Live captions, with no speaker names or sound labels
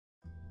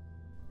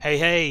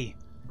Hey,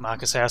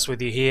 Marcus House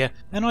with you here,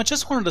 and I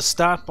just wanted to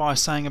start by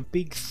saying a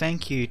big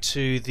thank you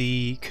to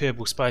the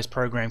Kerbal Space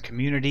Program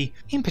community,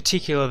 in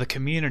particular the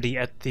community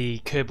at the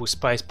Kerbal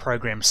Space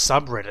Program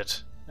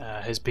subreddit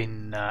has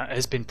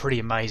been pretty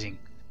amazing.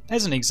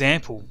 As an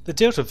example, the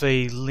Delta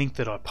V link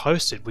that I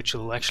posted, which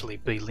will actually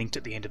be linked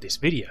at the end of this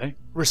video,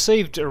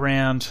 received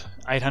around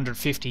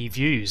 850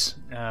 views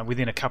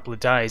within a couple of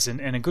days,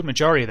 and a good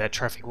majority of that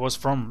traffic was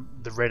from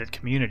the Reddit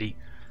community.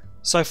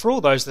 So for all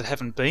those that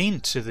haven't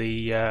been to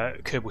the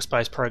Kerbal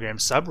Space Program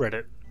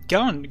subreddit,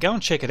 go and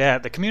check it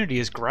out. The community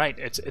is great.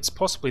 It's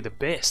possibly the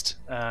best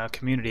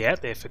community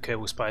out there for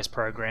Kerbal Space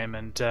Program,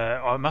 and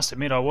I must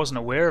admit I wasn't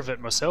aware of it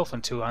myself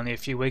until only a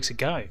few weeks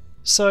ago.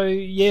 So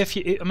yeah, if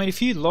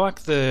you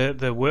like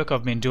the work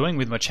I've been doing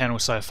with my channel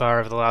so far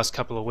over the last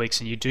couple of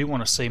weeks, and you do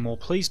want to see more,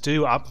 please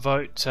do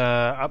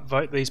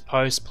upvote these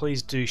posts.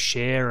 Please do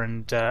share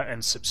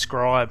and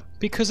subscribe,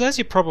 because as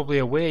you're probably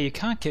aware, you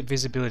can't get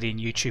visibility in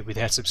YouTube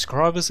without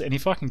subscribers. And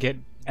if I can get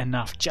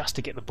enough just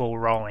to get the ball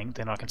rolling,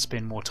 then I can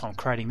spend more time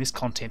creating this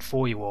content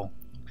for you all.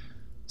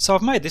 So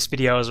I've made this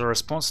video as a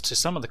response to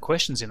some of the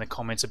questions in the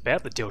comments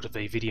about the Delta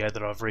V video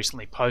that I've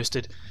recently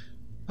posted.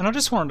 And I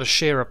just wanted to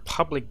share a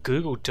public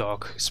Google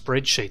Doc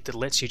spreadsheet that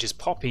lets you just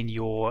pop in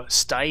your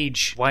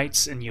stage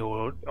weights and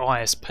your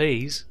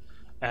ISPs,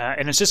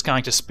 and it's just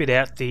going to spit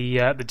out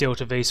the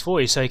Delta Vs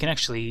for you, so you can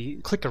actually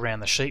click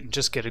around the sheet and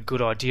just get a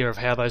good idea of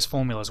how those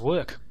formulas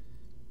work.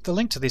 The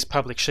link to this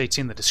public sheet's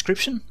in the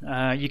description.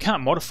 You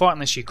can't modify it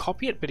unless you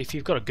copy it, but if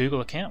you've got a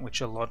Google account,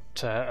 which a lot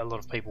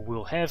of people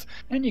will have,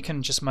 and you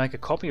can just make a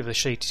copy of the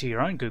sheet to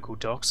your own Google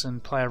Docs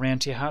and play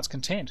around to your heart's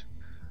content.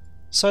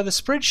 So the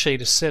spreadsheet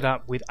is set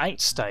up with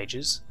 8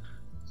 stages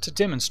to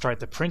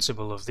demonstrate the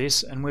principle of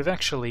this, and we've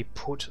actually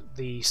put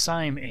the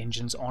same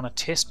engines on a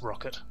test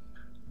rocket.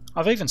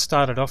 I've even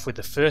started off with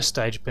the first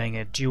stage being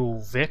a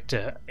dual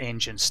vector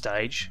engine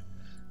stage,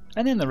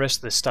 and then the rest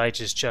of the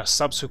stages just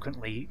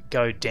subsequently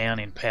go down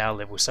in power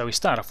level. So we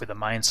start off with the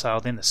mainsail,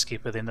 then the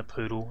skipper, then the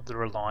poodle, the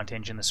reliant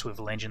engine, the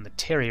swivel engine, the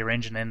terrier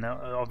engine, and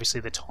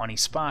obviously the tiny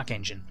spark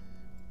engine.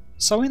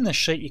 So in the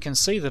sheet you can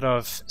see that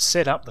I've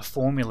set up the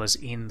formulas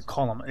in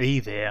column E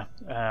there,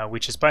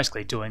 which is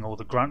basically doing all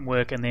the grunt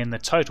work, and then the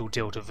total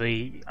Delta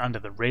V under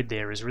the red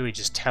there is really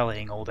just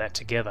tallying all that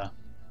together.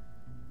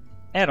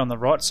 Out on the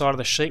right side of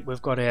the sheet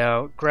we've got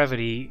our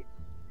gravity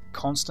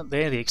constant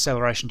there, the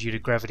acceleration due to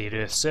gravity at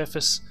Earth's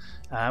surface,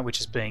 which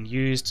is being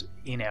used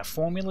in our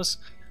formulas.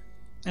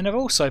 And I've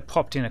also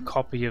popped in a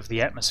copy of the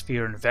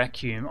atmosphere and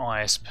vacuum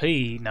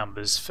ISP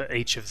numbers for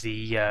each of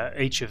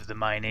the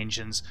main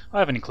engines. I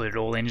haven't included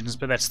all engines,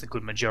 but that's the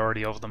good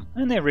majority of them,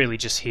 and they're really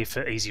just here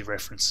for easy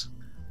reference.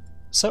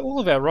 So all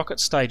of our rocket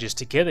stages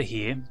together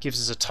here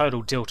gives us a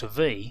total Delta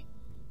V,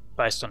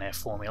 based on our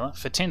formula,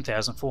 for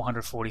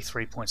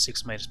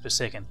 10,443.6 meters per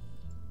second.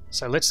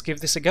 So let's give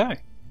this a go.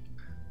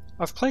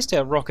 I've placed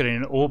our rocket in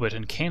an orbit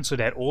and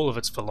cancelled out all of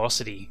its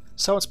velocity,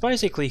 so it's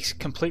basically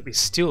completely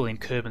still in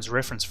Kerbin's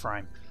reference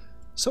frame.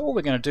 So all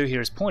we're going to do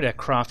here is point our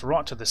craft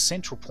right to the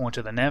central point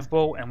of the nav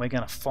ball, and we're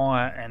going to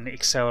fire and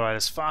accelerate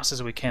as fast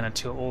as we can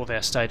until all of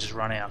our stages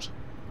run out.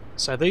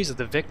 So these are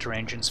the vector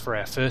engines for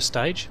our first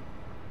stage.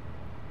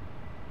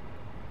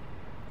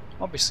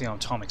 Obviously I'm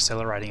time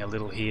accelerating a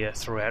little here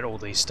throughout all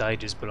these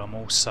stages, but I'm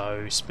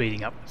also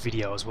speeding up the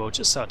video as well,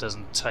 just so it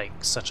doesn't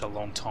take such a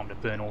long time to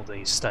burn all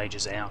these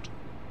stages out.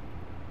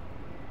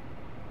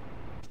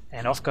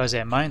 And off goes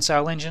our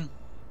mainsail engine.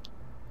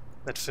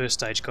 That first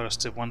stage got us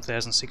to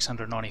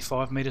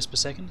 1,695 meters per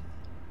second.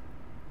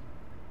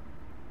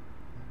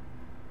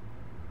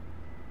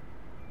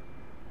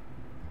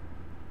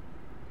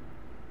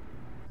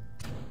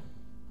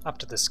 Up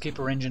to the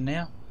skipper engine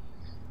now,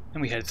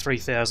 and we had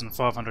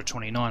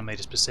 3,529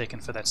 meters per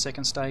second for that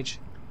second stage.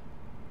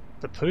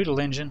 The poodle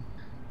engine,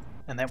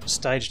 and that was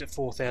staged at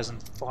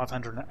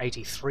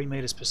 4,583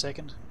 meters per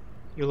second.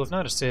 You'll have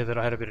noticed there that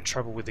I had a bit of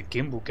trouble with the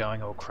gimbal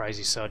going all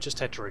crazy, so I just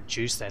had to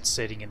reduce that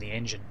setting in the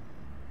engine.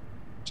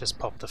 Just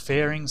pop the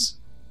fairings,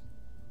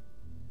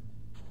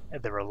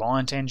 add the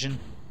reliant engine,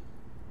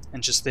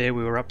 and just there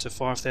we were up to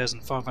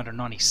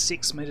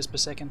 5,596 meters per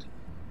second.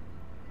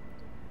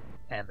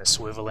 And the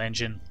swivel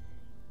engine,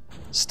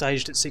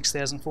 staged at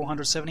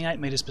 6,478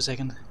 meters per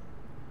second.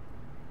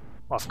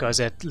 Off goes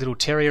our little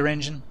terrier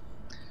engine,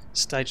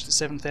 staged at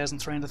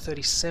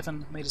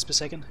 7,337 meters per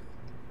second.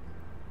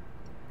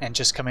 And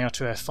just coming up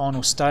to our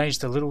final stage,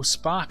 the little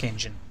spark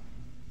engine.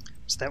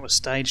 So that was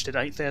staged at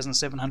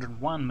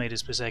 8,701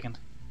 meters per second.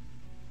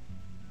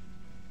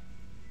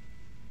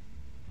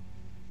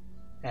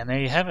 And there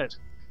you have it.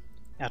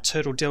 Our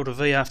total Delta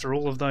V after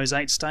all of those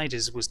 8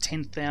 stages was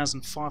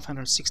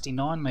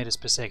 10,569 meters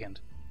per second.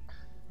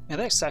 Now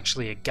that's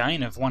actually a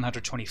gain of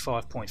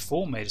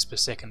 125.4 meters per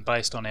second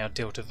based on our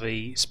Delta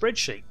V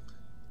spreadsheet.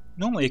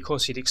 Normally, of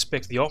course, you'd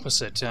expect the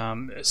opposite.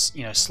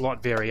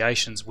 Slight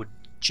variations would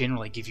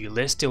generally give you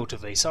less Delta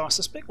V. So I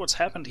suspect what's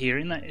happened here,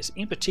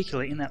 in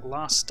particular in that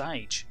last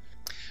stage,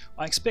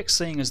 I expect,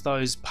 seeing as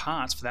those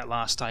parts for that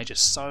last stage are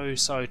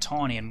so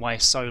tiny and weigh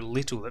so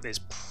little, that there's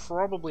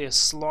probably a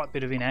slight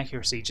bit of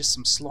inaccuracy, just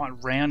some slight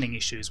rounding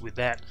issues with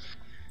that.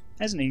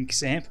 As an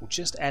example,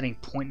 just adding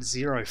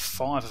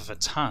 0.05 of a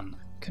tonne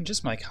can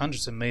just make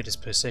hundreds of meters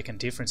per second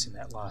difference in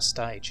that last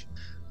stage.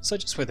 So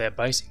just with our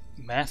basic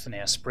math in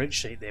our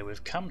spreadsheet there,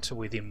 we've come to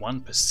within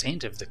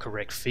 1% of the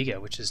correct figure,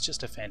 which is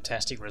just a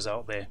fantastic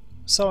result there.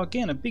 So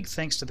again, a big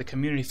thanks to the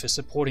community for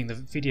supporting the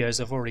videos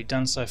I've already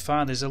done so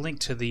far. There's a link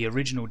to the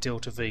original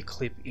Delta V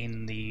clip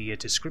in the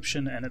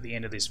description and at the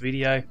end of this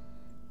video.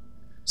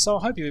 So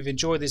I hope you've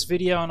enjoyed this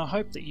video, and I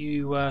hope that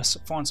you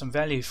find some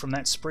value from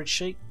that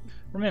spreadsheet.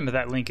 Remember,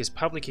 that link is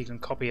public, you can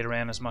copy it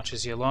around as much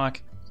as you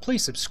like.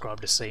 Please subscribe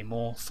to see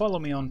more, follow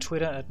me on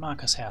Twitter at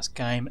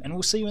MarcusHouseGame, and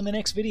we'll see you in the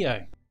next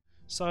video.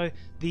 So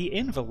the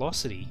end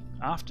velocity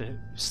after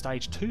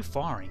stage 2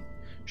 firing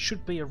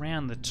should be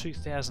around the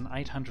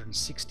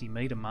 2,860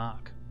 meter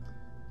mark.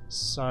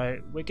 So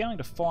we're going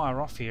to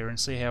fire off here and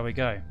see how we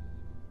go.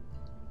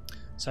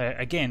 So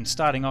again,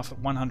 starting off at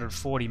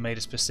 140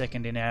 meters per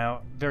second in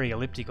our very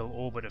elliptical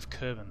orbit of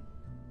Kerbal.